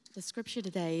The scripture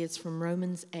today is from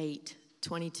Romans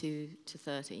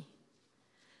 8:22-30.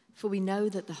 For we know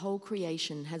that the whole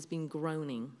creation has been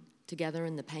groaning together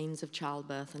in the pains of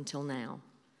childbirth until now.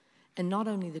 And not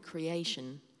only the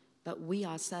creation, but we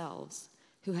ourselves,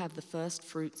 who have the first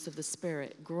fruits of the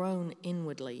Spirit, groan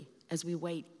inwardly as we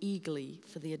wait eagerly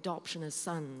for the adoption as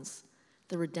sons,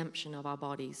 the redemption of our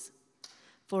bodies.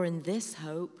 For in this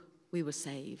hope we were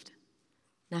saved.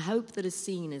 Now hope that is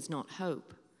seen is not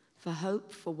hope, for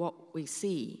hope for what we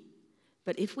see.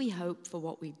 But if we hope for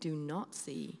what we do not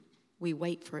see, we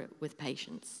wait for it with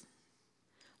patience.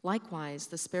 Likewise,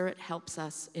 the Spirit helps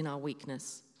us in our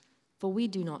weakness, for we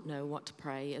do not know what to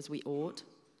pray as we ought,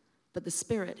 but the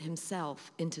Spirit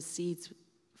himself intercedes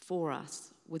for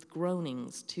us with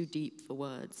groanings too deep for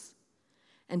words.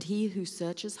 And he who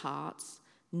searches hearts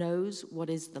knows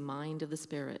what is the mind of the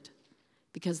Spirit,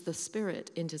 because the Spirit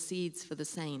intercedes for the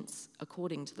saints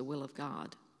according to the will of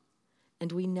God.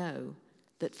 And we know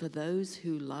that for those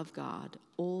who love God,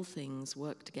 all things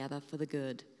work together for the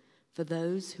good, for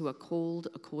those who are called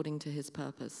according to his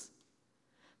purpose.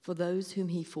 For those whom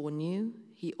he foreknew,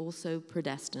 he also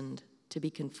predestined to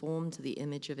be conformed to the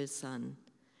image of his Son,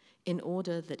 in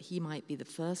order that he might be the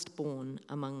firstborn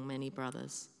among many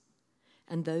brothers.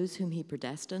 And those whom he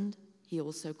predestined, he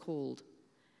also called.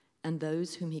 And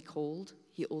those whom he called,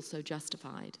 he also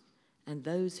justified. And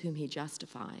those whom he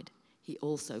justified, he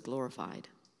also glorified.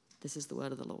 This is the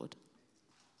word of the Lord.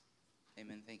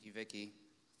 Amen. Thank you, Vicki.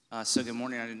 So good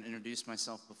morning. I didn't introduce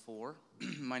myself before.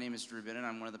 My name is Drew Bennett.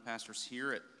 I'm one of the pastors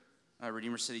here at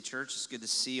Redeemer City Church. It's good to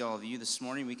see all of you this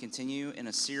morning. We continue in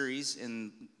a series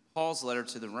in Paul's letter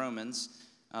to the Romans.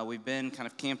 We've been kind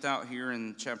of camped out here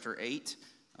in chapter 8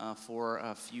 for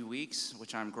a few weeks,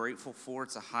 which I'm grateful for.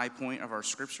 It's a high point of our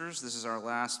scriptures. This is our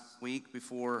last week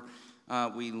before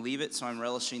we leave it, so I'm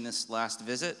relishing this last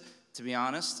visit. To be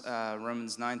honest,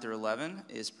 Romans 9 through 11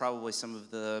 is probably some of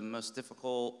the most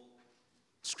difficult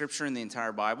scripture in the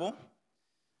entire Bible.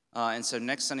 And so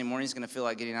next Sunday morning is going to feel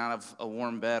like getting out of a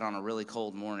warm bed on a really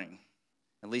cold morning,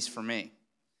 at least for me,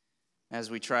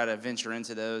 as we try to venture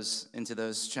into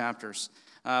those chapters.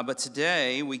 But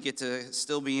today we get to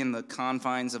still be in the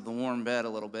confines of the warm bed a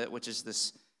little bit, which is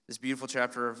this beautiful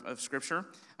chapter of Scripture.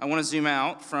 I want to zoom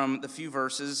out from the few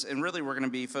verses, and really we're going to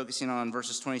be focusing on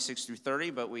verses 26 through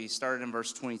 30, but we started in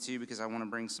verse 22 because I want to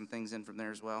bring some things in from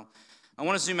there as well. I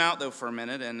want to zoom out, though, for a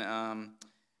minute and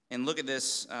look at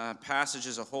this passage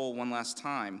as a whole one last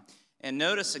time. And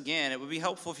notice, again, it would be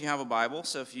helpful if you have a Bible,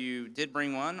 so if you did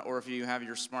bring one, or if you have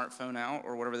your smartphone out,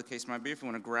 or whatever the case might be, if you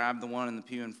want to grab the one in the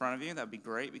pew in front of you, that would be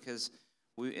great, because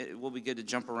it will be good to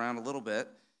jump around a little bit.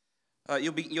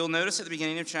 You'll notice at the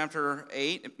beginning of chapter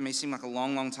 8, it may seem like a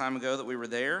long, long time ago that we were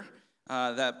there,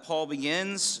 that Paul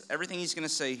begins everything he's going to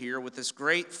say here with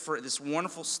this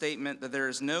wonderful statement that there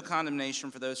is no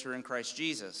condemnation for those who are in Christ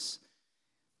Jesus.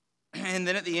 And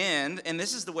then at the end, and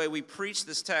this is the way we preach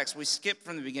this text, we skip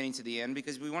from the beginning to the end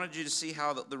because we wanted you to see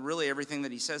how really everything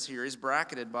that he says here is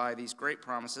bracketed by these great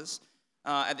promises.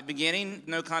 At the beginning,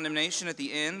 no condemnation. At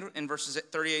the end, in verses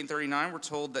 38 and 39, we're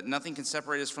told that nothing can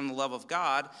separate us from the love of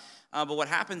God. But what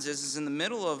happens is in the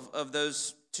middle of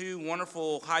those two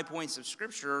wonderful high points of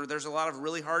Scripture, there's a lot of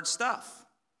really hard stuff.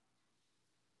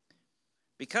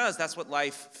 Because that's what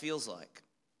life feels like.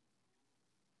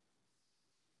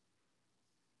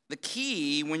 The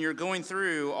key when you're going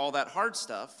through all that hard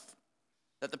stuff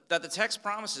that the text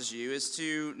promises you is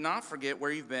to not forget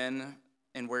where you've been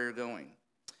and where you're going.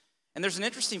 And there's an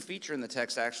interesting feature in the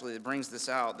text, actually, that brings this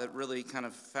out that really kind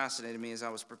of fascinated me as I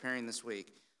was preparing this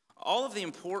week. All of the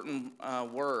important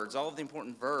words, all of the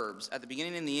important verbs at the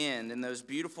beginning and the end in those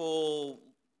beautiful,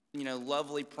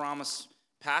 lovely promise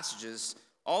passages,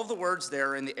 all of the words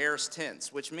there are in the aorist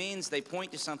tense, which means they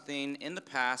point to something in the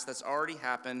past that's already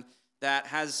happened that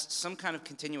has some kind of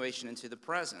continuation into the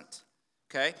present.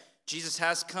 Okay? Jesus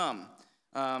has come.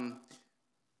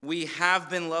 We have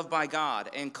been loved by God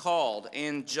and called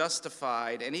and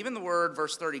justified. And even the word,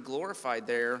 verse 30, glorified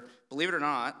there, believe it or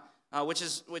not,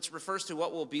 which refers to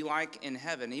what will be like in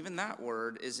heaven. Even that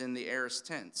word is in the aorist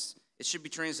tense. It should be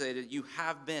translated, you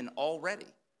have been already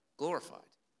glorified.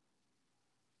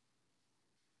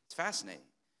 It's fascinating.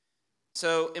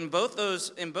 So in both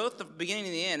the beginning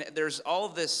and the end, there's all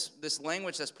of this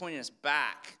language that's pointing us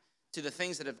back to the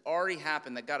things that have already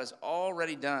happened, that God has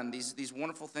already done, these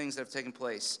wonderful things that have taken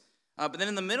place. But then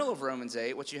in the middle of Romans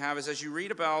 8, what you have is as you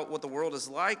read about what the world is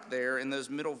like there in those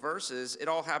middle verses, it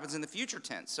all happens in the future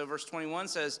tense. So verse 21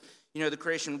 says, the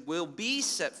creation will be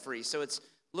set free. So it's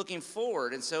looking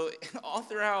forward. And so all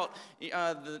throughout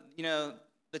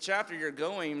the chapter, you're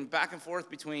going back and forth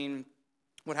between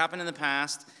what happened in the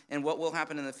past and what will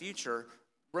happen in the future.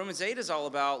 Romans 8 is all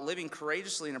about living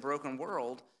courageously in a broken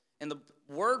world. And the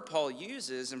word Paul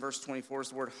uses in verse 24 is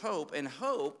the word hope. And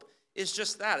hope is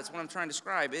just that. It's what I'm trying to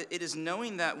describe. It is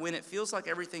knowing that when it feels like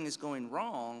everything is going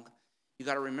wrong, you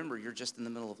got to remember you're just in the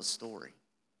middle of a story.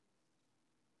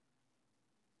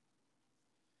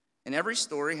 And every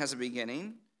story has a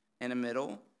beginning and a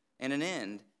middle and an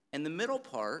end. And the middle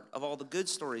part of all the good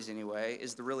stories anyway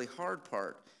is the really hard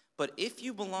part. But if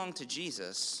you belong to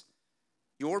Jesus,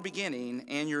 your beginning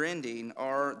and your ending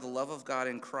are the love of God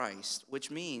in Christ, which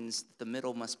means the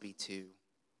middle must be too.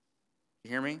 You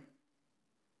hear me?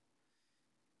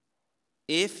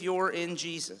 If you're in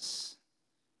Jesus,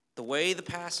 the way the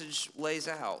passage lays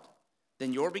out,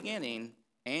 then your beginning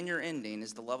and your ending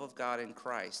is the love of God in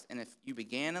Christ. And if you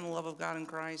began in the love of God in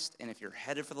Christ, and if you're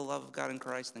headed for the love of God in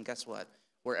Christ, then guess what?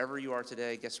 Wherever you are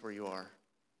today, guess where you are?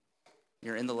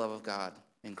 You're in the love of God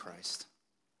in Christ.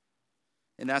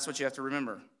 And that's what you have to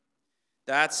remember.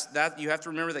 That you have to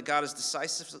remember that God has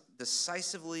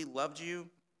decisively loved you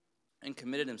and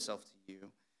committed himself to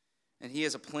you. And he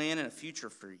has a plan and a future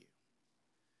for you.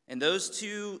 And those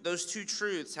two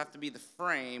truths have to be the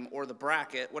frame or the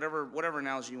bracket, whatever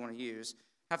analogy you want to use,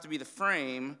 have to be the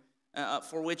frame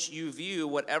for which you view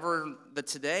whatever the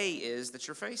today is that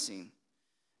you're facing.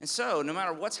 And so, no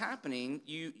matter what's happening,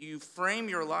 you frame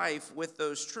your life with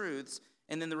those truths,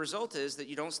 and then the result is that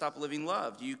you don't stop living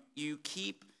loved. You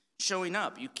keep showing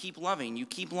up, you keep loving, you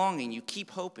keep longing, you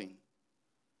keep hoping.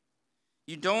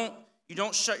 You don't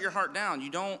shut your heart down. You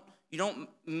don't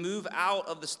move out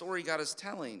of the story God is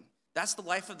telling. That's the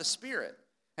life of the Spirit.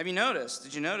 Have you noticed?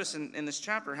 Did you notice in this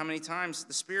chapter how many times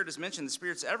the Spirit is mentioned? The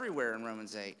Spirit's everywhere in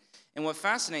Romans 8. And what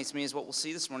fascinates me is what we'll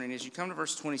see this morning is you come to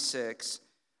verse 26,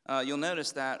 you'll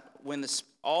notice that when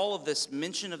all of this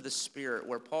mention of the Spirit,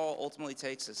 where Paul ultimately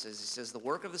takes us, is he says the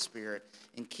work of the Spirit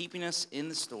in keeping us in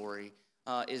the story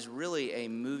is really a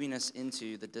moving us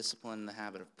into the discipline and the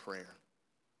habit of prayer.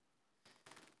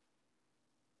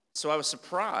 So I was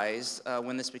surprised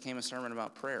when this became a sermon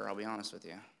about prayer, I'll be honest with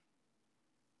you.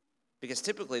 Because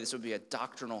typically this would be a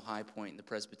doctrinal high point in the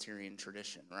Presbyterian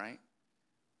tradition, right?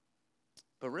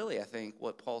 But really, I think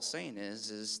what Paul's saying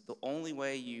is the only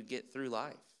way you get through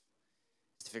life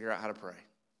is to figure out how to pray.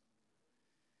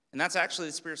 And that's actually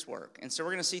the Spirit's work. And so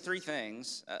we're going to see three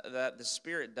things that the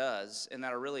Spirit does and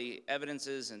that are really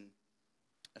evidences and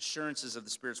assurances of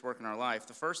the Spirit's work in our life.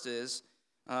 The first is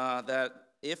that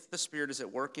if the Spirit is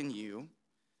at work in you,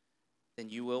 then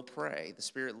you will pray. The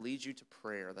Spirit leads you to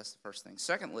prayer. That's the first thing.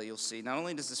 Secondly, you'll see not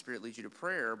only does the Spirit lead you to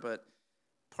prayer, but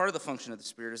part of the function of the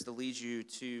Spirit is to lead you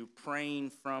to praying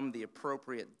from the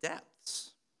appropriate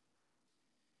depths.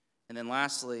 And then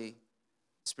lastly,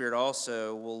 the Spirit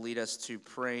also will lead us to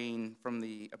praying from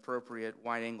the appropriate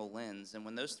wide-angle lens. And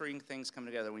when those three things come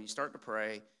together, when you start to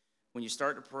pray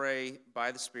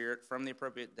by the Spirit from the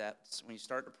appropriate depths, when you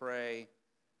start to pray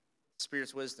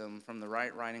Spirit's wisdom from the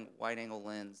right wide-angle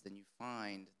lens, then you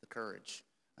find the courage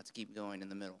to keep going in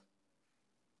the middle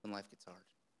when life gets hard.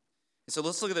 And so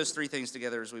let's look at those three things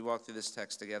together as we walk through this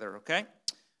text together, okay?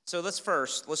 So let's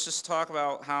just talk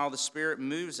about how the Spirit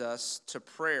moves us to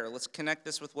prayer. Let's connect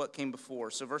this with what came before.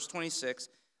 So verse 26,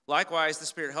 likewise, the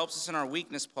Spirit helps us in our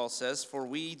weakness, Paul says, for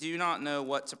we do not know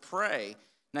what to pray.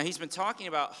 Now, he's been talking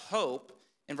about hope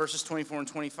in verses 24 and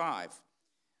 25.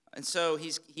 And so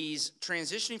he's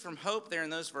transitioning from hope there in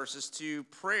those verses to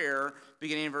prayer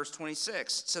beginning in verse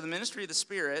 26. So the ministry of the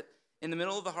Spirit in the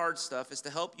middle of the hard stuff is to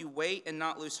help you wait and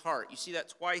not lose heart. You see that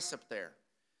twice up there.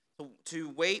 To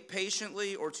wait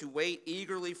patiently or to wait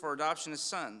eagerly for adoption as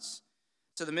sons.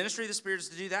 So the ministry of the Spirit is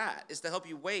to do that, is to help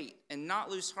you wait and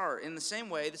not lose heart. In the same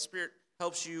way, the Spirit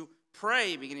helps you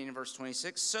pray beginning in verse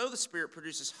 26. So the Spirit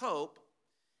produces hope.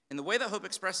 And the way that hope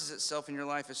expresses itself in your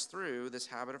life is through this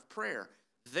habit of prayer.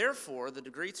 Therefore, the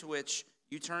degree to which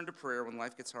you turn to prayer when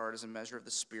life gets hard is a measure of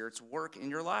the Spirit's work in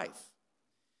your life.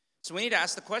 So we need to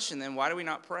ask the question then, why do we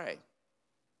not pray?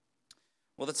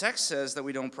 Well, the text says that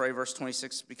we don't pray, verse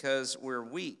 26, because we're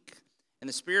weak. And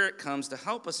the Spirit comes to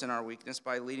help us in our weakness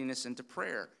by leading us into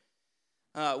prayer.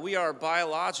 We are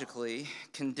biologically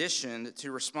conditioned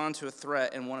to respond to a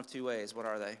threat in one of two ways. What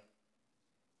are they?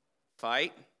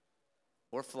 Fight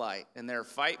or flight. And there are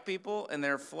fight people and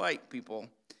there are flight people.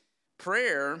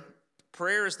 Prayer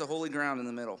is the holy ground in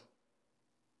the middle.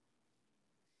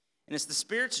 And it's the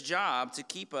Spirit's job to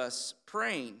keep us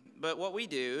praying. But what we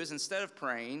do is instead of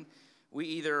praying, I'm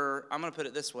going to put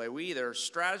it this way, we either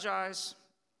strategize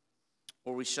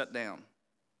or we shut down,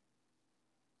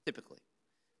 typically.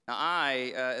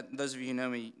 Now those of you who know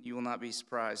me, you will not be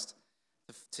surprised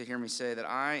to hear me say that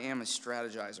I am a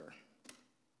strategizer.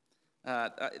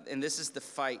 And this is the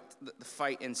fight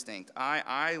instinct.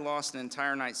 I lost an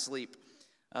entire night's sleep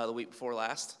the week before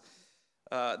last.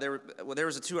 There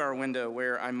was a 2-hour window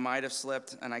where I might have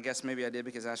slept, and I guess maybe I did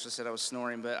because Ashley said I was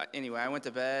snoring. But anyway, I went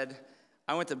to bed.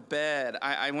 I went to bed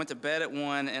at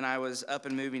 1, and I was up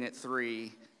and moving at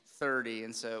 3:30,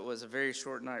 and so it was a very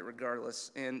short night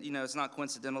regardless. And, it's not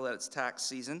coincidental that it's tax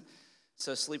season,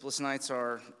 so sleepless nights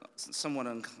are somewhat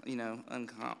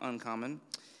uncommon.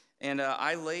 And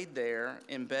I laid there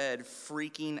in bed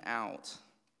freaking out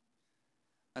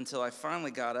until I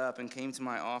finally got up and came to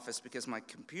my office because my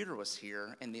computer was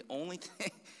here, and the only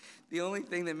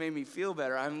thing that made me feel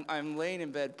better, I'm laying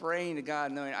in bed praying to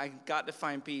God, knowing I've got to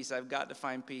find peace, I've got to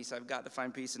find peace, I've got to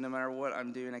find peace, and no matter what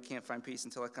I'm doing, I can't find peace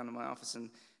until I come to my office and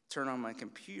turn on my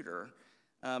computer,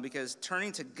 because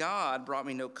turning to God brought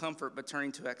me no comfort, but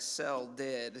turning to Excel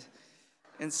did.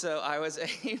 And so I was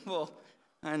able,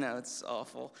 I know, it's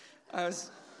awful, I'm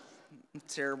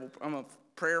terrible, I'm a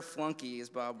prayer flunky, as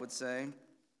Bob would say.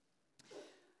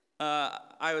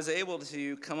 I was able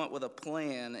to come up with a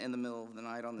plan in the middle of the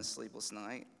night on this sleepless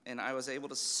night, and I was able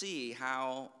to see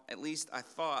how, at least I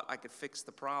thought, I could fix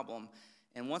the problem.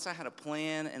 And once I had a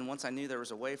plan, and once I knew there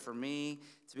was a way for me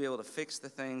to be able to fix the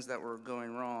things that were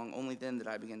going wrong, only then did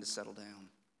I begin to settle down.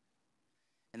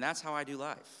 And that's how I do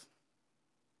life.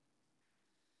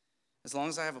 As long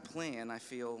as I have a plan, I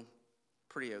feel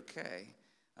pretty okay.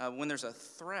 When there's a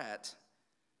threat,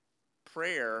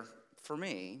 prayer, for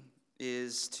me,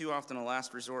 is too often a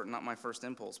last resort and not my first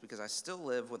impulse, because I still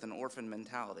live with an orphan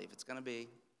mentality. If it's going to be,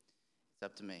 it's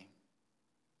up to me.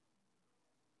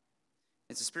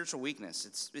 It's a spiritual weakness.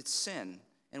 It's sin.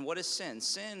 And what is sin?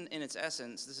 Sin, in its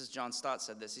essence, this is John Stott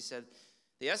said this. He said,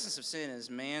 the essence of sin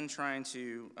is man trying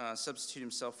to substitute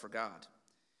himself for God.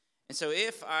 And so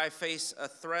if I face a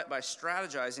threat by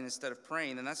strategizing instead of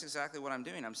praying, then that's exactly what I'm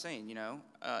doing. I'm saying,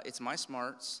 it's my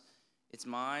smarts, it's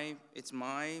my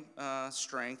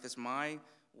strength, it's my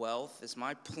wealth, it's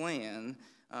my plan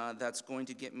that's going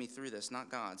to get me through this, not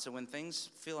God. So when things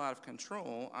feel out of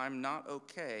control, I'm not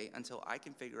okay until I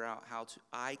can figure out how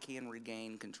I can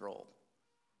regain control.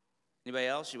 Anybody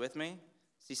else? You with me?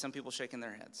 See some people shaking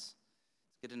their heads.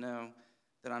 It's good to know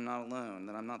that I'm not alone,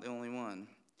 that I'm not the only one.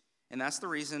 And that's the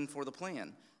reason for the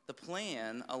plan. The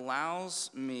plan allows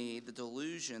me the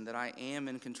delusion that I am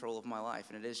in control of my life,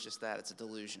 and it is just that. It's a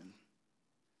delusion.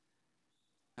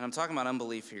 And I'm talking about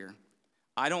unbelief here.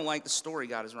 I don't like the story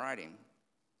God is writing,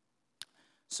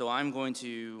 so I'm going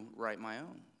to write my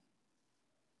own.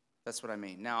 That's what I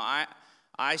mean. Now,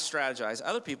 I strategize.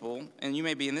 Other people, and you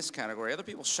may be in this category, other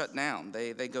people shut down.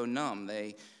 They go numb.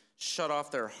 They shut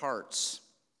off their hearts.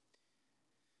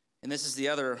 And this is the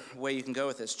other way you can go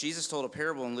with this. Jesus told a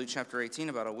parable in Luke chapter 18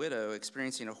 about a widow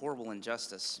experiencing a horrible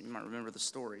injustice. You might remember the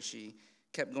story. She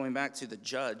kept going back to the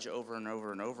judge over and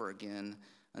over and over again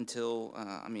until,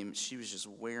 she was just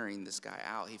wearing this guy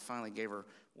out. He finally gave her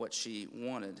what she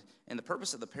wanted. And the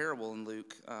purpose of the parable in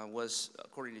Luke was,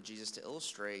 according to Jesus, to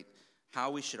illustrate how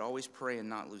we should always pray and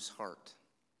not lose heart.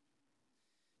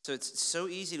 So it's so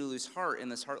easy to lose heart in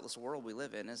this heartless world we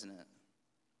live in, isn't it?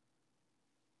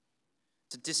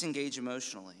 To disengage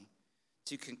emotionally,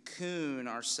 to cocoon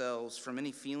ourselves from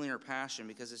any feeling or passion,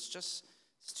 because it's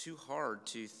too hard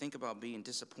to think about being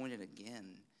disappointed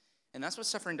again. And that's what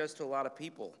suffering does to a lot of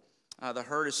people. The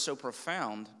hurt is so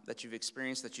profound that you've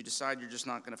experienced that you decide you're just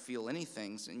not going to feel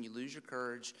anything, and you lose your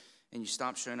courage, and you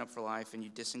stop showing up for life, and you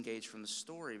disengage from the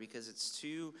story because it's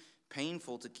too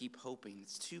painful to keep hoping.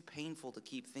 It's too painful to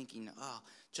keep thinking,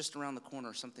 just around the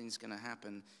corner something's going to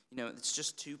happen. It's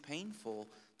just too painful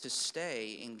to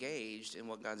stay engaged in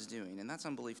what God's doing. And that's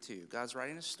unbelief too. God's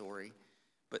writing a story,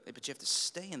 but you have to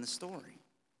stay in the story.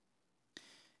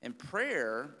 And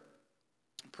prayer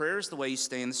is the way you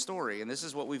stay in the story. And this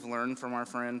is what we've learned from our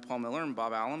friend Paul Miller and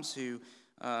Bob Allums, who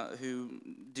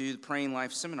do the Praying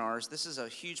Life seminars. This is a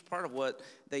huge part of what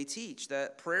they teach,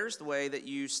 that prayer is the way that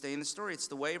you stay in the story. It's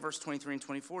the way, verse 23 and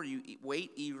 24, you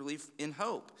wait eagerly in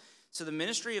hope. So the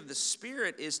ministry of the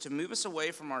Spirit is to move us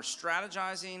away from our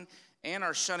strategizing and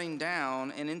our shutting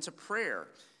down and into prayer.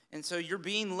 And so you're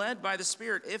being led by the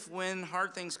Spirit if, when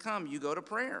hard things come, you go to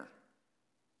prayer.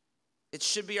 It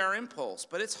should be our impulse,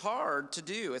 but it's hard to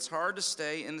do. It's hard to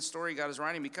stay in the story God is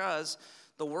writing because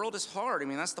the world is hard.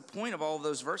 That's the point of all of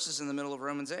those verses in the middle of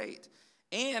Romans 8.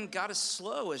 And God is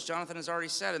slow, as Jonathan has already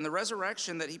said, and the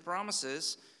resurrection that he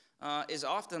promises is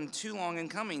often too long in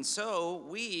coming. So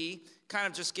we kind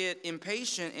of just get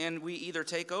impatient and we either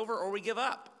take over or we give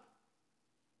up.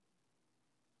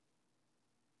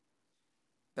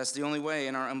 That's the only way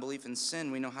in our unbelief and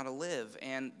sin we know how to live,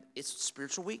 and it's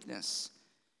spiritual weakness.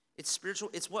 It's spiritual.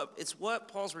 It's what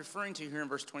Paul's referring to here in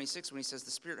verse 26 when he says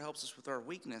the Spirit helps us with our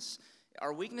weakness.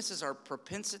 Our weakness is our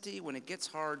propensity when it gets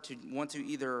hard to want to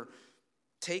either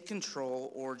take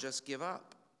control or just give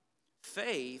up.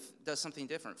 Faith does something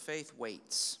different. Faith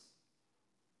waits.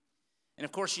 And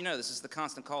of course, you know this is the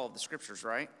constant call of the Scriptures,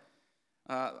 right?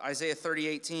 Isaiah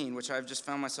 30:18, which I've just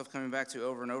found myself coming back to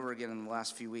over and over again in the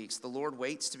last few weeks. The Lord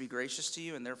waits to be gracious to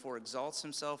you and therefore exalts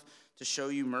himself to show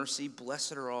you mercy.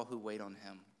 Blessed are all who wait on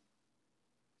him.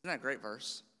 Isn't that a great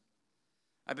verse?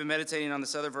 I've been meditating on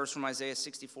this other verse from Isaiah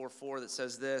 64:4 that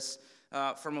says this,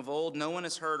 from of old no one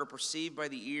has heard or perceived by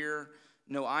the ear,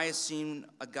 no eye has seen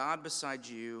a God beside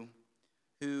you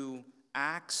who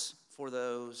acts for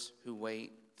those who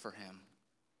wait for him.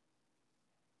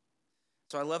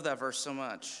 So I love that verse so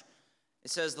much. It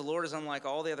says the Lord is unlike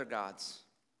all the other gods.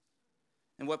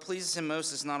 And what pleases him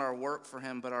most is not our work for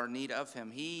him, but our need of him.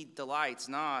 He delights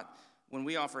not when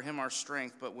we offer him our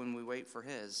strength, but when we wait for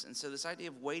his. And so this idea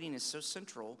of waiting is so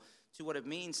central to what it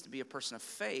means to be a person of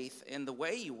faith. And the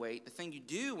way you wait, the thing you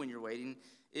do when you're waiting,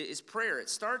 is prayer. It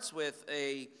starts with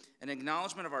an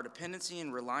acknowledgement of our dependency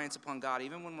and reliance upon God,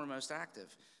 even when we're most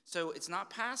active. So it's not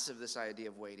passive, this idea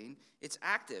of waiting. It's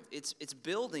active. It's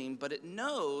building, but it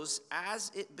knows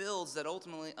as it builds that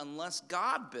ultimately, unless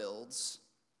God builds,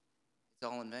 it's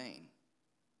all in vain.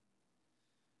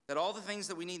 That all the things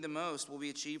that we need the most will be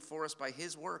achieved for us by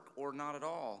his work or not at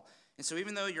all. And so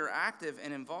even though you're active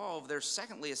and involved, there's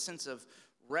secondly a sense of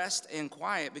rest and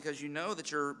quiet because you know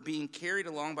that you're being carried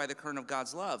along by the current of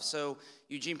God's love. So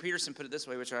Eugene Peterson put it this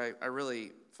way, which I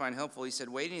really find helpful. He said,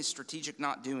 waiting is strategic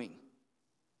not doing.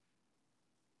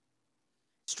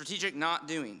 Strategic not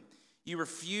doing. You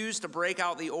refuse to break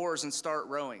out the oars and start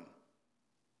rowing,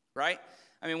 right?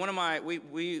 I mean,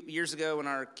 we years ago when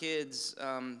our kids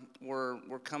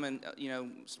were coming,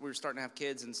 we were starting to have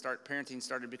kids and parenting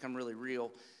started to become really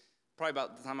real. Probably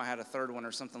about the time I had a third one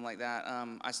or something like that,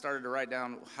 I started to write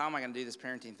down, how am I going to do this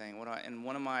parenting thing? And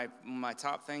one of my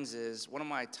top things is, one of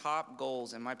my top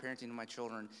goals in my parenting of my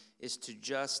children is to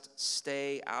just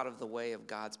stay out of the way of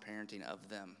God's parenting of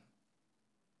them.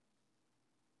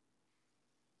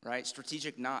 Right?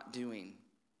 Strategic not doing.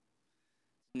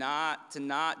 Not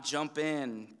jump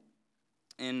in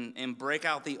and break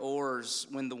out the oars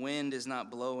when the wind is not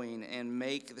blowing and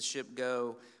make the ship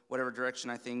go whatever direction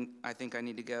I think I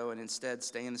need to go, and instead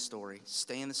stay in the story.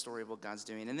 Stay in the story of what God's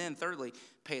doing. And then thirdly,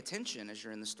 pay attention as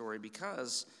you're in the story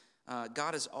because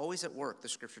God is always at work, the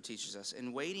Scripture teaches us.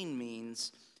 And waiting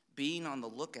means being on the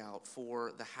lookout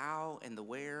for the how and the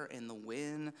where and the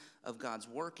when of God's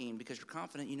working because you're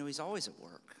confident you know he's always at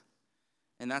work.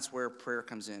 And that's where prayer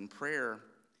comes in. Prayer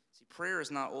is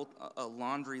not a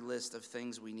laundry list of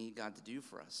things we need God to do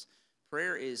for us.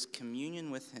 Prayer is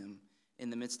communion with him in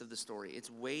the midst of the story.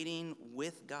 It's waiting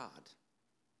with God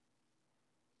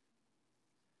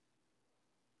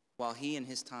while he in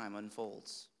his time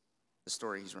unfolds the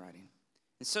story he's writing.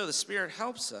 And so the Spirit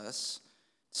helps us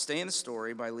stay in the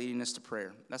story by leading us to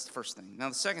prayer. That's the first thing. Now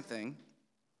the second thing,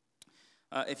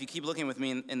 if you keep looking with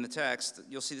me in the text,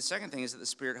 you'll see the second thing is that the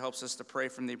Spirit helps us to pray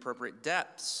from the appropriate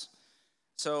depths.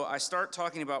 So I start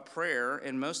talking about prayer,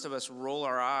 and most of us roll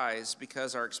our eyes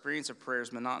because our experience of prayer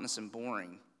is monotonous and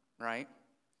boring, right?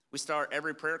 We start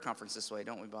every prayer conference this way,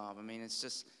 don't we, Bob? I mean,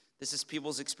 this is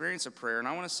people's experience of prayer. And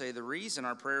I want to say the reason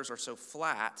our prayers are so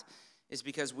flat is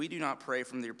because we do not pray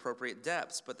from the appropriate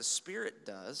depths, but the Spirit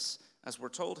does, as we're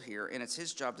told here, and it's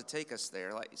his job to take us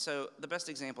there. So the best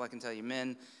example I can tell you,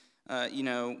 men,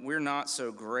 we're not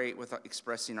so great with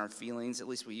expressing our feelings. At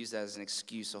least we use that as an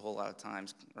excuse a whole lot of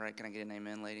times, right? Can I get an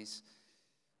amen, ladies?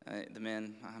 The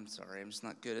men, I'm sorry, I'm just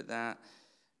not good at that.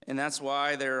 And that's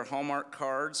why there are Hallmark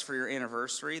cards for your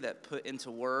anniversary that put into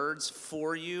words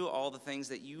for you all the things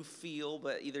that you feel,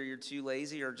 but either you're too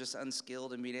lazy or just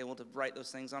unskilled in being able to write those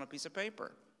things on a piece of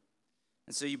paper.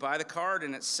 And so you buy the card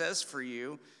and it says for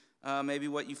you maybe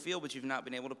what you feel, but you've not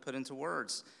been able to put into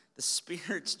words. The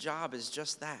Spirit's job is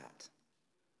just that.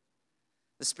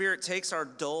 The Spirit takes our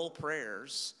dull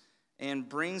prayers and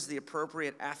brings the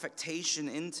appropriate affectation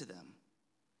into them.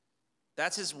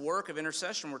 That's his work of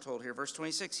intercession, we're told here. Verse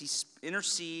 26, he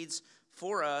intercedes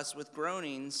for us with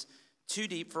groanings too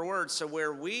deep for words. So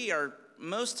where we are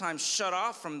most times shut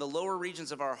off from the lower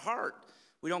regions of our heart,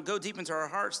 we don't go deep into our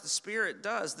hearts, the Spirit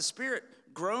does. The Spirit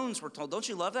groans, we're told. Don't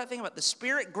you love that thing about the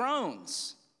Spirit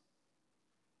groans?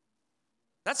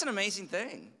 That's an amazing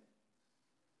thing.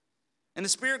 And the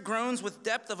Spirit groans with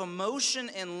depth of emotion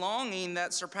and longing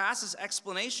that surpasses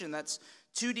explanation. That's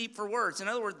too deep for words. In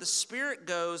other words, the Spirit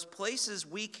goes places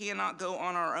we cannot go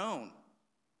on our own.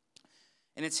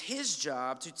 And it's his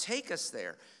job to take us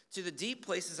there, to the deep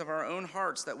places of our own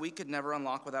hearts that we could never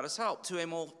unlock without his help, to a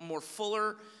more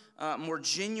fuller, more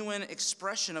genuine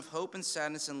expression of hope and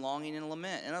sadness and longing and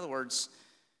lament. In other words,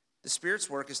 the Spirit's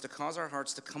work is to cause our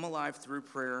hearts to come alive through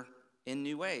prayer in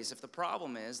new ways. If the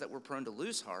problem is that we're prone to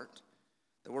lose heart,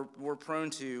 that we're prone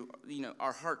to,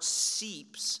 our heart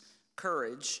seeps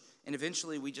courage, and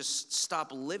eventually we just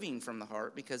stop living from the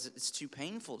heart because it's too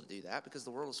painful to do that, because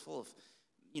the world is full of,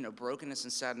 brokenness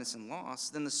and sadness and loss,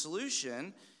 then the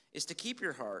solution is to keep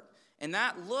your heart. And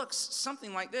that looks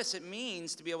something like this. It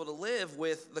means to be able to live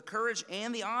with the courage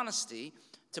and the honesty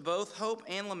to both hope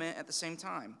and lament at the same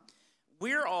time.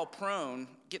 We're all prone,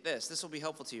 get this will be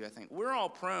helpful to you, I think. We're all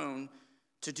prone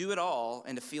to do it all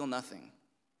and to feel nothing.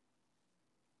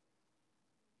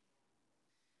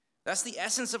 That's the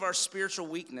essence of our spiritual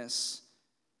weakness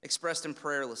expressed in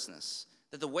prayerlessness.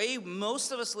 That the way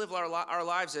most of us live our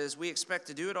lives is we expect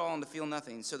to do it all and to feel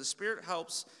nothing. So the Spirit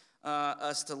helps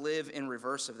us to live in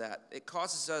reverse of that. It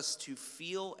causes us to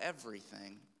feel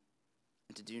everything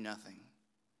and to do nothing.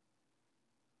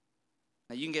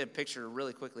 Now you can get a picture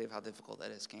really quickly of how difficult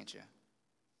that is, can't you?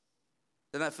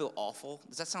 Doesn't that feel awful?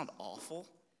 Does that sound awful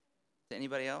to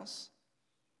anybody else?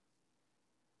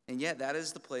 And yet that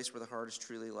is the place where the heart is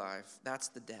truly alive. That's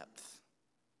the depth.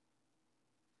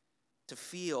 To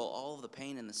feel all of the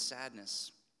pain and the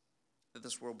sadness that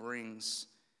this world brings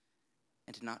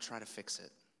and to not try to fix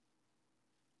it,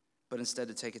 but instead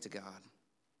to take it to God.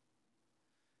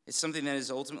 It's something that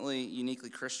is ultimately uniquely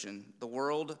Christian. The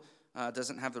world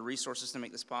doesn't have the resources to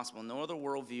make this possible. No other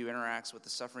worldview interacts with the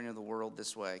suffering of the world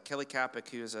this way. Kelly Kapic,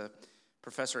 who is a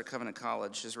professor at Covenant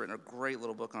College, has written a great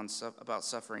little book about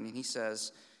suffering, and he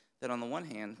says that on the one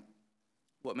hand,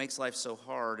 what makes life so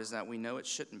hard is that we know it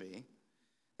shouldn't be,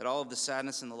 that all of the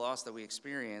sadness and the loss that we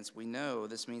experience, we know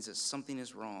this means that something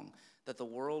is wrong, that the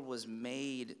world was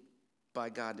made by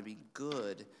God to be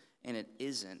good, and it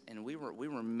isn't. And we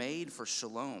were made for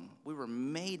shalom. We were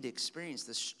made to experience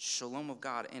this shalom of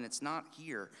God, and it's not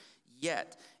here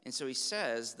yet. And so he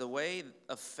says the way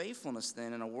of faithfulness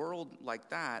then in a world like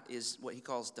that is what he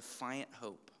calls defiant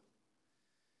hope,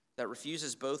 that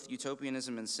refuses both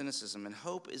utopianism and cynicism. And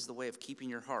hope is the way of keeping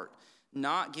your heart,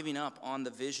 not giving up on the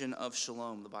vision of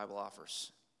shalom the Bible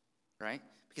offers, right?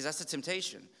 Because that's the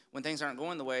temptation. When things aren't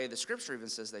going the way the Scripture even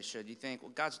says they should, you think,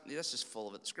 well, that's just full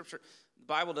of it.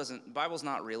 The Bible's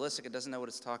not realistic. It doesn't know what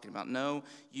it's talking about. No,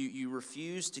 you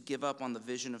refuse to give up on the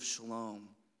vision of shalom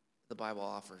the Bible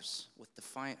offers with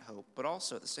defiant hope, but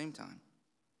also at the same time,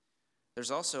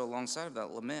 there's also alongside of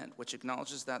that lament, which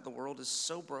acknowledges that the world is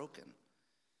so broken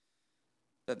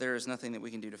that there is nothing that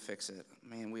we can do to fix it.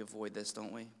 Man, we avoid this,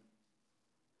 don't we?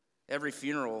 Every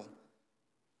funeral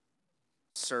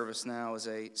service now is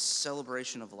a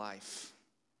celebration of life.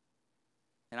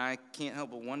 And I can't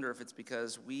help but wonder if it's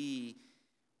because we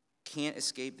can't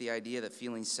escape the idea that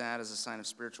feeling sad is a sign of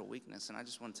spiritual weakness. And I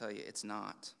just want to tell you, it's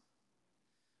not.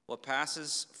 What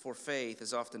passes for faith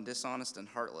is often dishonest and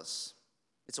heartless.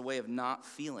 It's a way of not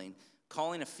feeling.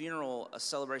 Calling a funeral a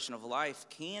celebration of life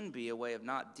can be a way of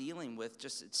not dealing with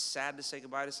just it's sad to say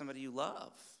goodbye to somebody you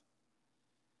love.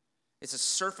 It's a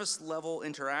surface level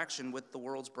interaction with the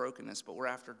world's brokenness, but we're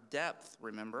after depth,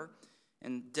 remember?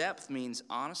 And depth means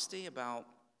honesty about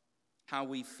how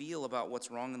we feel about what's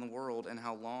wrong in the world and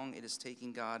how long it is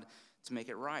taking God to make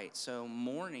it right. So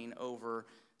mourning over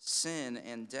sin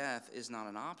and death is not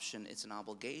an option, it's an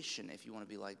obligation if you want to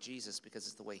be like Jesus, because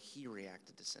it's the way he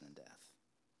reacted to sin and death.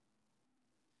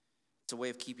 It's a way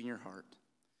of keeping your heart.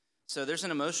 So there's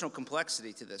an emotional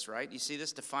complexity to this, right? You see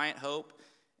this defiant hope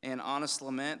and honest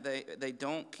lament, they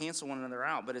don't cancel one another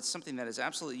out, but it's something that is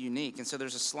absolutely unique. And so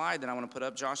there's a slide that I want to put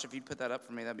up. Josh, if you'd put that up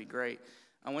for me, that'd be great.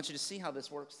 I want you to see how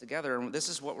this works together, and this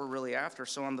is what we're really after.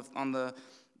 So on the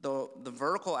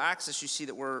vertical axis, you see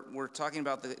that we're talking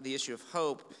about the issue of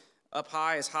hope. Up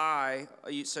high is high,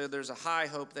 so there's a high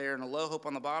hope there and a low hope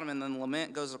on the bottom, and then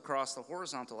lament goes across the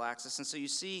horizontal axis. And so you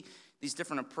see these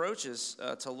different approaches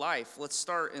to life. Let's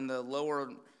start in the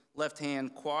lower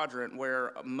left-hand quadrant,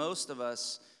 where most of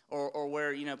us, or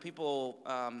where people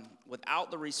without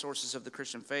the resources of the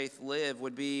Christian faith live,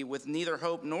 would be with neither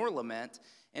hope nor lament.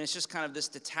 And it's just kind of this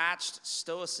detached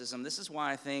stoicism. This is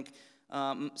why I think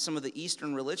some of the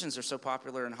Eastern religions are so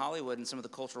popular in Hollywood and some of the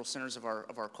cultural centers of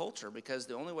our culture, because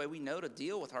the only way we know to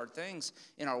deal with hard things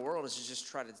in our world is to just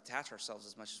try to detach ourselves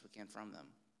as much as we can from them.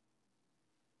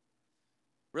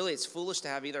 Really, it's foolish to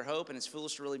have either hope, and it's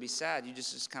foolish to really be sad. You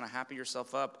just kind of happy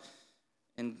yourself up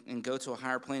and go to a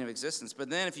higher plane of existence. But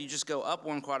then if you just go up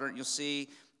one quadrant, you'll see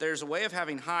there's a way of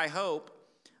having high hope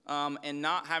and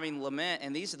not having lament.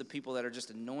 And these are the people that are just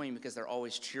annoying because they're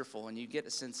always cheerful. And you get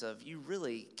a sense of you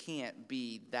really can't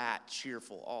be that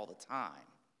cheerful all the time.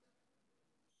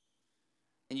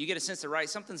 And you get a sense of, right,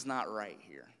 something's not right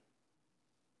here.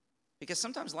 Because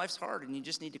sometimes life's hard and you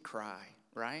just need to cry,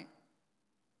 right?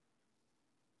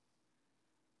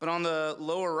 But on the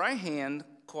lower right-hand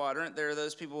quadrant, there are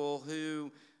those people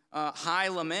who high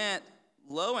lament,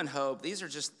 low in hope. This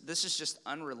is just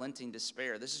unrelenting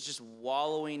despair. This is just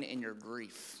wallowing in your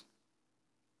grief.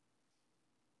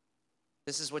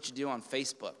 This is what you do on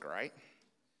Facebook, right?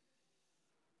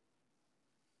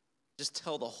 Just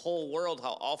tell the whole world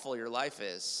how awful your life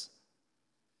is.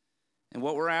 And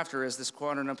what we're after is this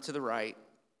quadrant up to the right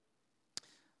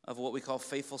of what we call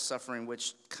faithful suffering,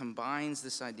 which combines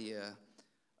this idea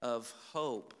of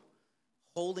hope,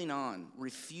 holding on,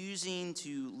 refusing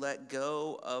to let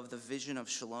go of the vision of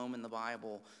shalom in the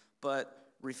Bible, but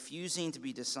refusing to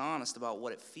be dishonest about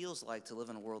what it feels like to live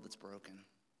in a world that's broken.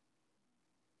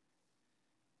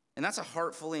 And that's a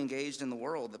heart fully engaged in the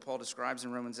world that Paul describes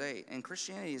in Romans 8. And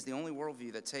Christianity is the only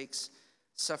worldview that takes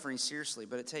suffering seriously,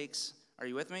 but it takes, are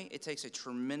you with me? It takes a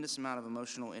tremendous amount of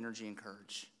emotional energy and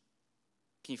courage.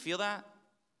 Can you feel that?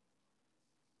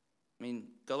 I mean,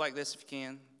 go like this if you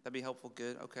can. That'd be helpful.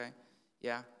 Good. Okay.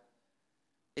 Yeah.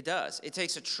 It does. It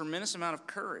takes a tremendous amount of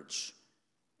courage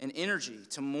and energy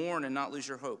to mourn and not lose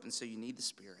your hope. And so you need the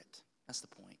Spirit. That's the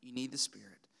point. You need the Spirit.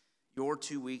 You're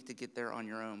too weak to get there on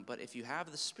your own. But if you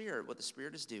have the Spirit, what the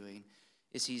Spirit is doing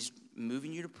is He's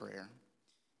moving you to prayer.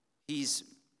 He's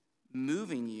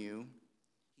moving you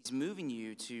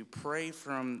to pray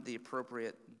from the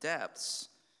appropriate depths.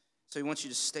 So He wants you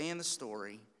to stay in the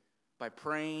story by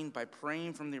praying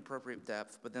from the appropriate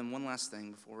depth. But then one last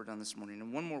thing before we're done this morning,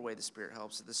 and one more way the Spirit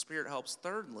helps. The Spirit helps,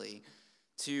 thirdly,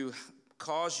 to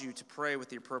cause you to pray with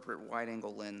the appropriate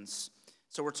wide-angle lens.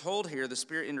 So we're told here the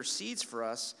Spirit intercedes for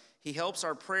us. He helps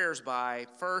our prayers by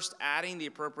first adding the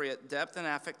appropriate depth and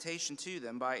affectation to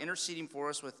them, by interceding for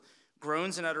us with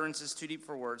groans and utterances too deep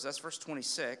for words. That's verse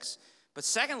 26. But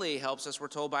secondly, He helps us, we're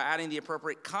told, by adding the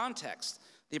appropriate context,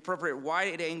 the appropriate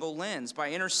wide-angle lens, by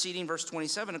interceding, verse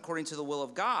 27, according to the will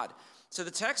of God. So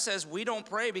the text says we don't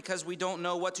pray because we don't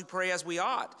know what to pray as we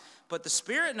ought. But the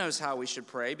Spirit knows how we should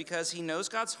pray because He knows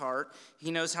God's heart.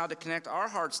 He knows how to connect our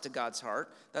hearts to God's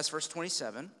heart. That's verse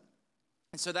 27.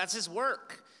 And so that's His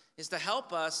work, is to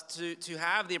help us to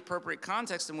have the appropriate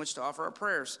context in which to offer our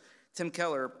prayers. Tim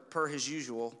Keller, per his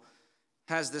usual,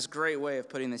 has this great way of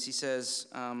putting this. He says,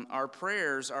 our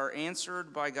prayers are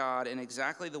answered by God in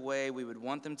exactly the way we would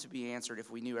want them to be answered if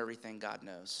we knew everything God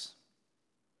knows.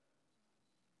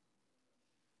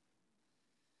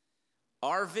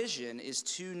 Our vision is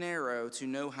too narrow to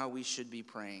know how we should be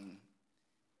praying,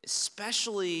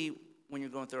 especially when you're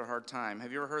going through a hard time.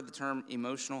 Have you ever heard the term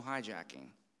emotional hijacking?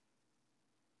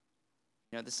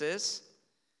 You know what this is?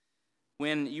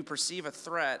 When you perceive a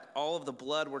threat, all of the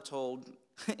blood, we're told,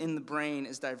 in the brain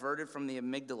is diverted from the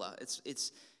amygdala.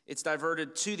 It's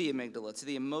diverted to the amygdala, to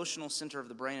the emotional center of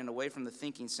the brain and away from the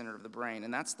thinking center of the brain.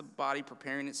 And that's the body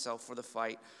preparing itself for the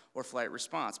fight or flight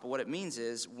response. But what it means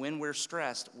is when we're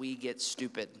stressed, we get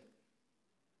stupid.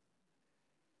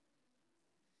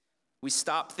 We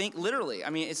stop thinking, literally. I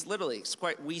mean,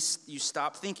 you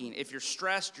stop thinking. If you're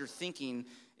stressed, your thinking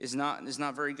is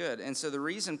not very good. And so the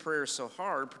reason prayer is so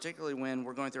hard, particularly when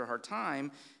we're going through a hard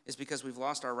time, is because we've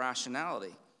lost our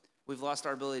rationality. We've lost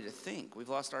our ability to think. We've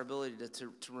lost our ability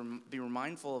to be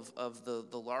mindful of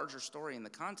the larger story and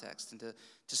the context, and to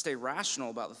stay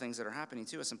rational about the things that are happening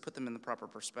to us and put them in the proper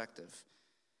perspective.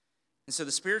 And so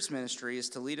the Spirit's ministry is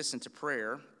to lead us into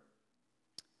prayer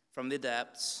from the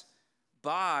depths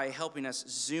by helping us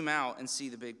zoom out and see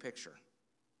the big picture.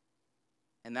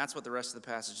 And that's what the rest of the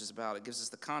passage is about. It gives us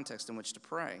the context in which to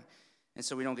pray. And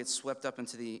so we don't get swept up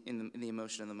into the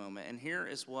emotion of the moment. And here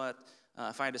is what,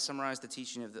 if I had to summarize the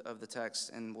teaching of the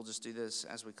text, and we'll just do this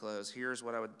as we close, here's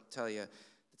what I would tell you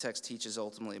the text teaches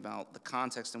ultimately about the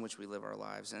context in which we live our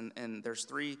lives. And there's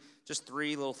three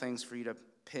little things for you to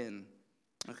pin,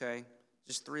 okay?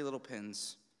 Just three little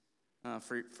pins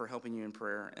for helping you in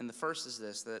prayer. And the first is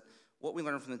this, that what we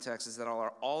learn from the text is that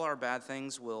all our bad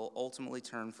things will ultimately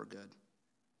turn for good.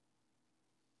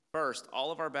 First,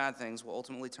 all of our bad things will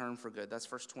ultimately turn for good. That's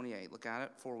verse 28. Look at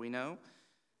it. For we know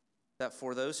that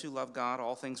for those who love God,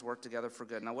 all things work together for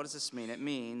good. Now, what does this mean? It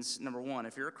means, number one,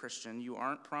 if you're a Christian, you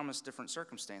aren't promised different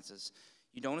circumstances.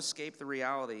 You don't escape the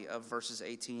reality of verses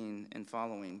 18 and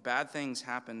following. Bad things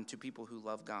happen to people who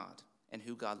love God and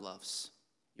who God loves.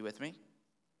 You with me?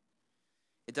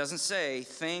 It doesn't say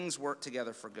things work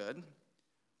together for good,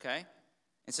 okay?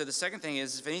 And so the second thing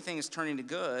is, if anything is turning to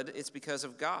good, it's because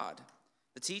of God.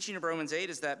 The teaching of Romans 8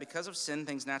 is that because of sin,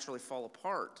 things naturally fall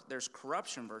apart. There's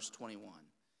corruption, verse 21.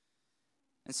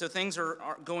 And so things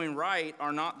are going right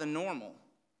are not the normal.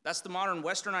 That's the modern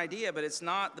Western idea, but it's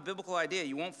not the biblical idea.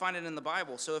 You won't find it in the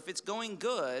Bible. So if it's going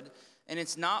good and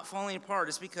it's not falling apart,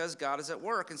 it's because God is at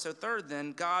work. And so third,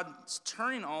 then, God's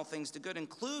turning all things to good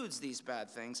includes these bad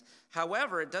things.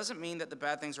 However, it doesn't mean that the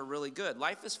bad things are really good.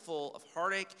 Life is full of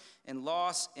heartache and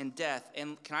loss and death.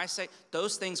 And can I say,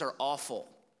 those things are awful.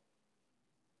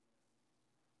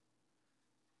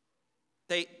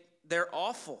 They're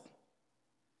awful.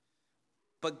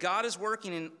 But God is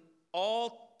working in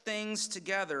all things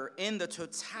together in the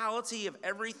totality of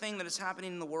everything that is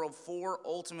happening in the world for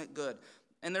ultimate good.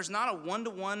 And there's not a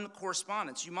one-to-one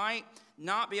correspondence. You might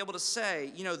not be able to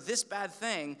say, this bad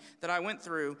thing that I went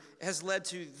through has led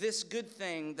to this good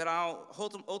thing that I'll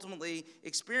ultimately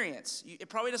experience. It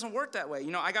probably doesn't work that way.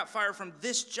 I got fired from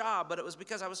this job, but it was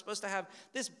because I was supposed to have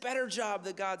this better job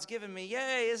that God's given me.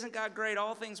 Yay, isn't God great?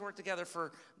 All things work together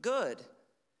for good.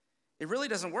 It really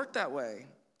doesn't work that way.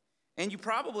 And you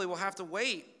probably will have to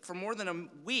wait for more than a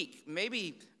week,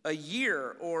 maybe a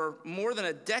year, or more than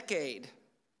a decade.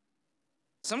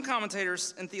 Some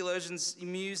commentators and theologians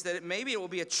muse that maybe it will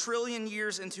be 1 trillion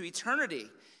years into eternity,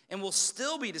 and we'll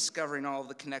still be discovering all of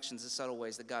the connections and subtle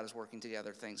ways that God is working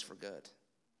together things for good.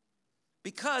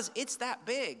 Because it's that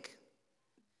big.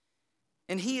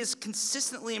 And he is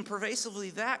consistently and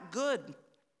pervasively that good.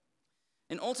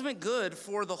 An ultimate good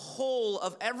for the whole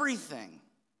of everything.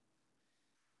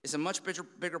 It's a much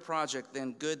bigger project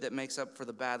than good that makes up for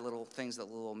the bad little things that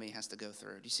little me has to go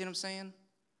through. Do you see what I'm saying?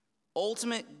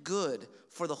 Ultimate good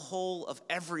for the whole of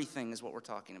everything is what we're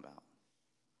talking about.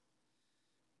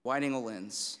 Wide-angle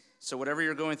lens. So whatever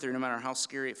you're going through, no matter how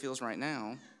scary it feels right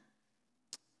now,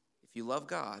 if you love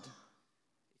God,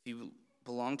 if you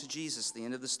belong to Jesus, the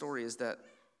end of the story is that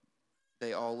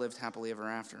they all lived happily ever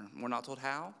after. We're not told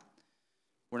how.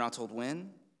 We're not told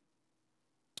when.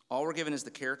 All we're given is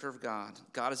the character of God.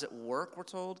 God is at work, we're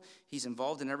told. He's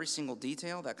involved in every single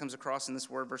detail. That comes across in this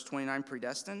word, verse 29,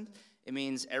 predestined. It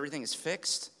means everything is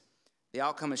fixed. The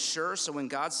outcome is sure. So when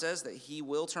God says that he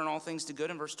will turn all things to good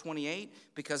in verse 28,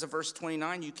 because of verse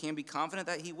 29, you can be confident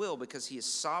that he will, because he is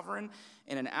sovereign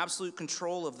and in absolute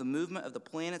control of the movement of the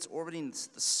planets orbiting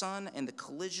the sun and the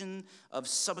collision of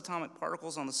subatomic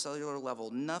particles on the cellular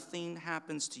level. Nothing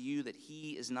happens to you that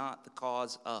he is not the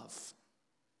cause of.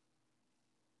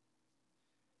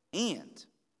 And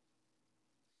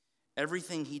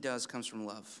everything he does comes from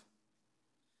love.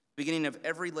 Beginning of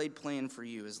every laid plan for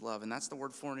you is love. And that's the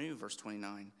word foreknew, verse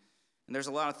 29. And there's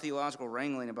a lot of theological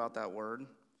wrangling about that word,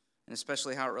 and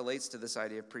especially how it relates to this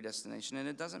idea of predestination. And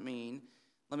it doesn't mean,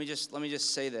 let me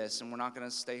just say this, and we're not going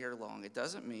to stay here long. It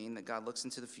doesn't mean that God looks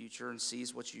into the future and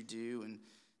sees what you do and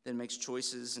then makes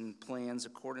choices and plans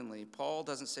accordingly. Paul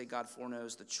doesn't say God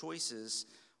foreknows the choices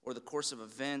or the course of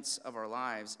events of our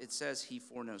lives. It says he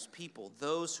foreknows people,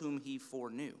 those whom he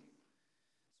foreknew.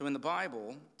 So in the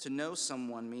Bible, to know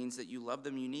someone means that you love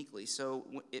them uniquely. So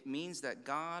it means that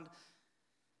God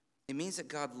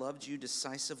loved you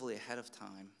decisively ahead of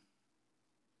time.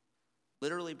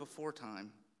 Literally before time.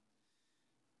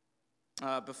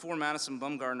 Before Madison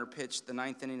Bumgarner pitched the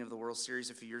 9th inning of the World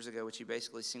Series a few years ago, which he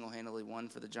basically single-handedly won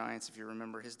for the Giants, if you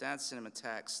remember, his dad sent him a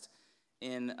text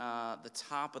in the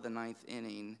top of the 9th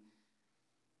inning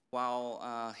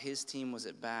while his team was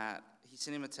at bat. He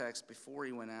sent him a text before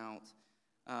he went out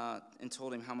and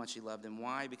told him how much he loved him.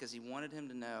 Why? Because he wanted him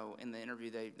to know, in the interview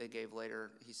they gave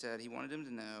later, he said he wanted him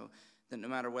to know that no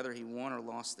matter whether he won or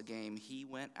lost the game, he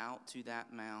went out to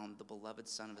that mound, the beloved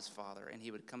son of his father, and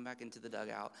he would come back into the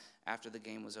dugout after the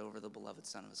game was over, the beloved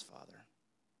son of his father.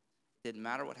 It didn't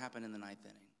matter what happened in the 9th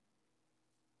inning.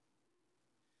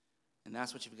 And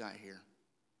that's what you've got here.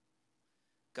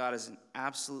 God is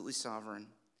absolutely sovereign.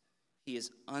 He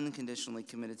is unconditionally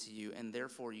committed to you, and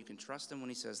therefore you can trust him when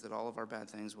he says that all of our bad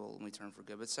things will only turn for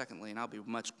good. But secondly, and I'll be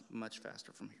much, much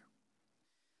faster from here.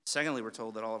 Secondly, we're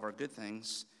told that all of our good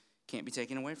things can't be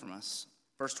taken away from us.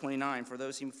 Verse 29, for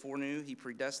those he foreknew, he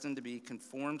predestined to be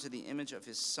conformed to the image of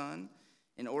his Son,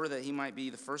 in order that he might be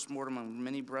the firstborn among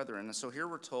many brethren. And so here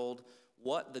we're told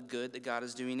what the good that God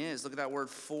is doing is. Look at that word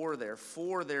for there.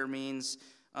 For there means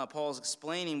Paul's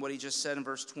explaining what he just said in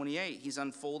verse 28. He's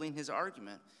unfolding his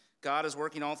argument. God is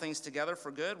working all things together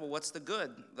for good. Well, what's the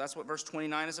good? That's what verse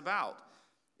 29 is about.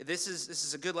 This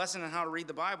is a good lesson on how to read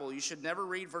the Bible. You should never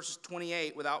read verses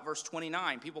 28 without verse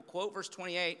 29. People quote verse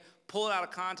 28, pull it out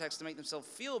of context to make themselves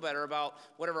feel better about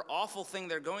whatever awful thing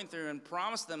they're going through and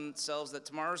promise themselves that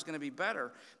tomorrow's going to be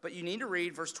better. But you need to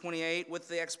read verse 28 with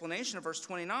the explanation of verse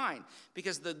 29,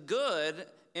 because the good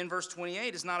in verse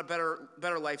 28 is not a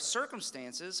better life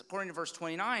circumstances. According to verse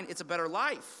 29, it's a better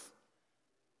life.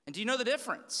 And do you know the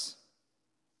difference?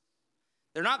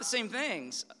 They're not the same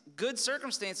things. Good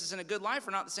circumstances and a good life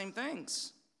are not the same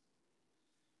things.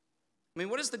 I mean,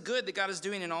 what is the good that God is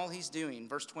doing in all he's doing?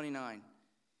 Verse 29.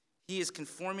 He is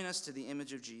conforming us to the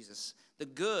image of Jesus. The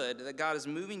good that God is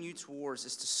moving you towards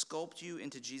is to sculpt you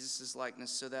into Jesus'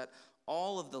 likeness so that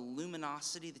all of the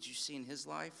luminosity that you see in his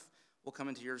life will come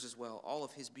into yours as well. All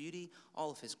of his beauty,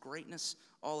 all of his greatness,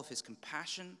 all of his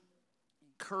compassion,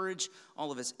 courage,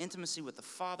 all of his intimacy with the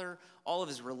Father, all of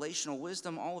his relational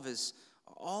wisdom, all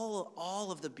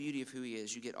of the beauty of who he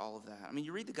is. You get all of that. I mean,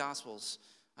 you read the Gospels,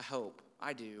 I hope,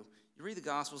 I do. You read the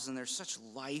Gospels and there's such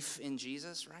life in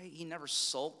Jesus, right? He never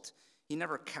sulked. He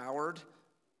never cowered.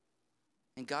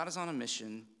 And God is on a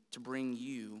mission to bring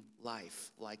you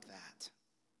life like that.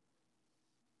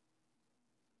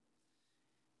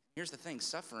 Here's the thing,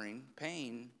 suffering,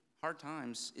 pain, hard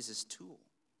times is his tool.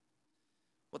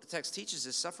 What the text teaches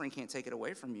is suffering can't take it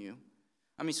away from you.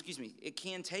 It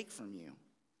can take from you,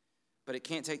 but it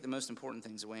can't take the most important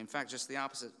things away. In fact, just the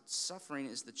opposite. Suffering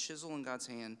is the chisel in God's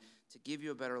hand to give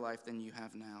you a better life than you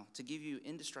have now, to give you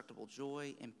indestructible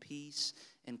joy and peace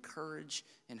and courage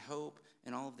and hope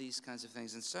and all of these kinds of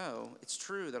things. And so it's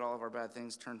true that all of our bad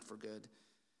things turn for good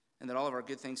and that all of our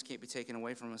good things can't be taken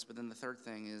away from us. But then the third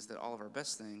thing is that all of our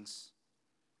best things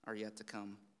are yet to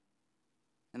come.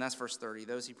 And that's verse 30.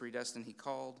 Those he predestined, he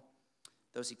called.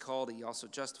 Those he called, he also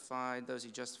justified. Those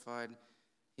he justified,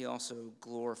 he also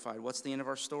glorified. What's the end of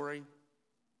our story?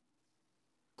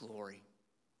 Glory.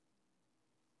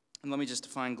 And let me just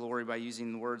define glory by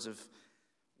using the words of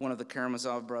one of the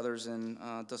Karamazov brothers in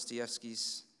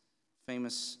Dostoevsky's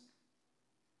famous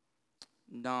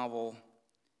novel,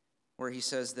 where he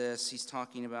says this. He's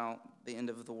talking about the end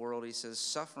of the world. He says,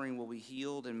 suffering will be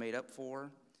healed and made up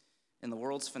for. In the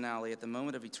world's finale, at the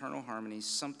moment of eternal harmony,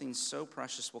 something so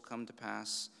precious will come to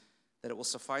pass that it will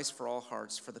suffice for all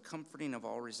hearts, for the comforting of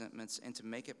all resentments, and to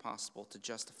make it possible to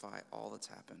justify all that's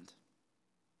happened.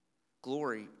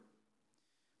 Glory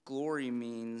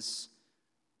means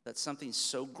that something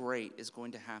so great is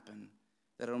going to happen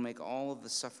that it'll make all of the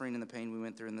suffering and the pain we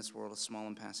went through in this world a small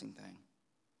and passing thing.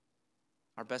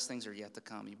 Our best things are yet to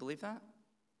come. You believe that?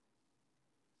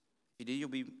 If you do, you'll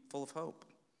be full of hope.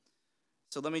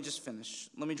 So let me just finish.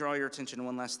 Let me draw your attention to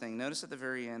one last thing. Notice at the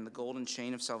very end the golden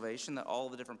chain of salvation, that all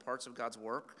the different parts of God's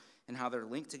work and how they're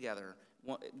linked together.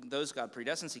 Those God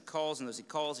predestines, he calls, and those he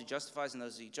calls, he justifies, and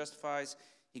those he justifies,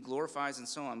 he glorifies, and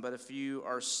so on. But if you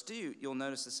are astute, you'll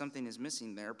notice that something is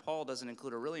missing there. Paul doesn't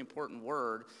include a really important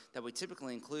word that we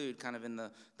typically include kind of in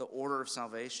the order of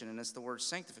salvation, and it's the word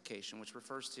sanctification, which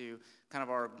refers to kind of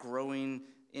our growing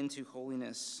into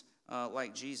holiness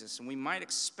like Jesus. And we might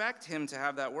expect him to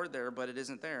have that word there, but it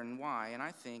isn't there. And why? And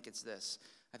I think it's this.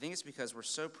 I think it's because we're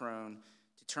so prone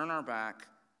to turn back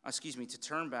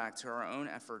to our own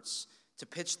efforts, to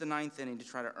pitch the ninth inning, to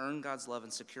try to earn God's love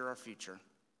and secure our future.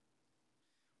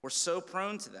 We're so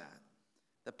prone to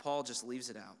that Paul just leaves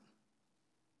it out.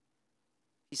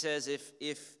 He says,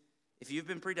 if you've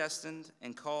been predestined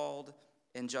and called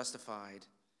and justified,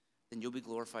 then you'll be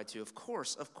glorified too. Of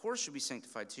course you'll be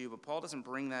sanctified too, but Paul doesn't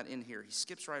bring that in here. He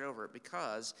skips right over it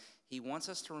because he wants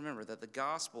us to remember that the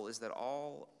gospel is that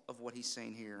all of what he's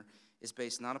saying here is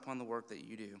based not upon the work that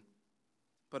you do,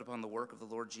 but upon the work of the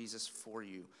Lord Jesus for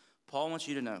you. Paul wants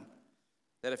you to know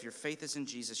that if your faith is in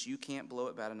Jesus, you can't blow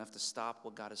it bad enough to stop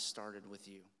what God has started with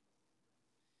you.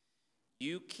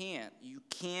 You can't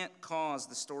cause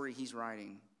the story he's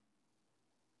writing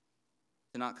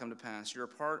to not come to pass. You're a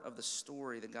part of the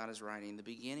story that God is writing. The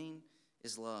beginning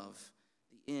is love.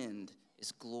 The end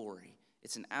is glory.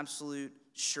 It's an absolute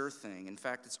sure thing. In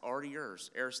fact, it's already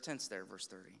yours. Aorist tense there, verse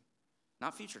 30.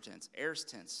 Not future tense, aorist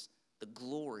tense. The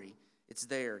glory, it's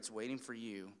there. It's waiting for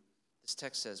you. This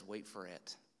text says, wait for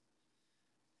it.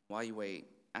 While you wait,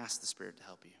 ask the Spirit to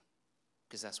help you,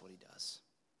 because that's what he does.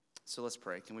 So let's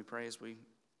pray. Can we pray as we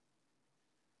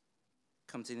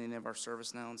come to the end of our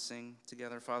service now and sing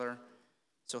together? Father,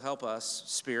 so help us,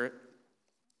 Spirit.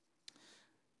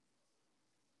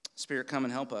 Spirit, come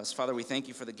and help us. Father, we thank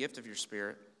you for the gift of your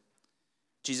Spirit.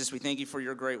 Jesus, we thank you for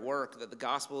your great work, that the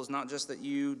gospel is not just that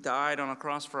you died on a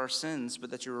cross for our sins, but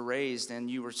that you were raised and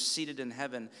you were seated in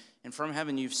heaven. And from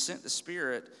heaven you've sent the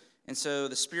Spirit. And so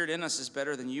the Spirit in us is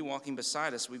better than you walking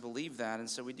beside us. We believe that. And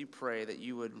so we do pray that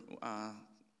you would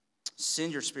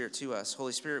Send your Spirit to us.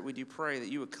 Holy Spirit, we do pray that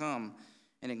you would come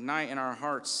and ignite in our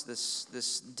hearts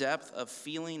this depth of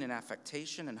feeling and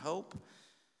affectation and hope.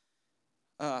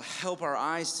 Help our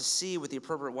eyes to see with the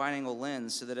appropriate wide-angle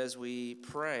lens so that as we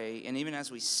pray, and even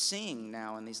as we sing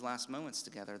now in these last moments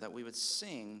together, that we would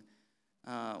sing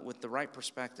with the right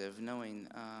perspective, knowing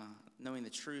the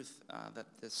truth that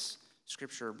this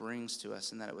Scripture brings to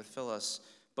us, and that it would fill us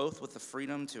both with the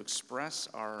freedom to express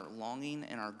our longing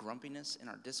and our grumpiness and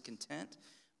our discontent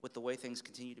with the way things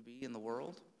continue to be in the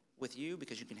world with you,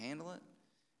 because you can handle it,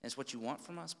 and it's what you want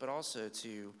from us, but also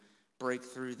to break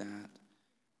through that.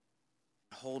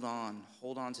 Hold on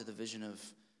to the vision of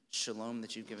shalom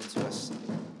that you've given to us,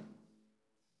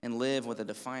 and live with a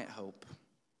defiant hope,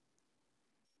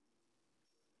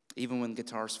 even when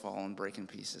guitars fall and break in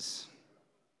pieces.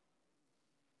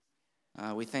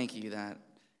 We thank you that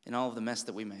in all of the mess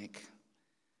that we make,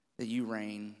 that you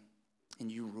reign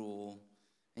and you rule,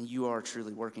 and you are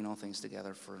truly working all things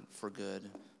together for good,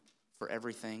 for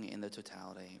everything in the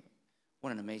totality.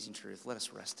 What an amazing truth. Let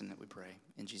us rest in it, we pray.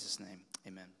 In Jesus' name,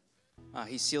 amen.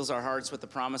 He seals our hearts with the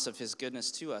promise of his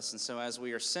goodness to us. And so as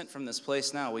we are sent from this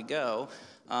place now, we go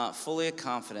fully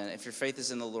confident, if your faith is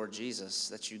in the Lord Jesus,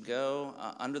 that you go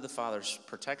under the Father's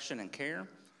protection and care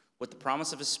with the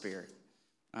promise of his Spirit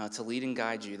to lead and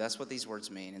guide you. That's what these words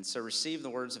mean. And so receive the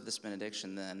words of this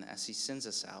benediction then as he sends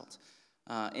us out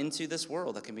into this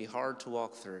world that can be hard to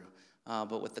walk through,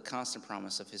 but with the constant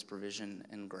promise of his provision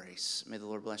and grace. May the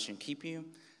Lord bless you and keep you.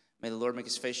 May the Lord make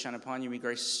his face shine upon you and be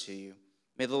gracious to you.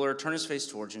 May the Lord turn his face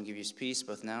towards you and give you his peace,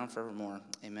 both now and forevermore.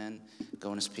 Amen. Go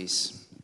in his peace.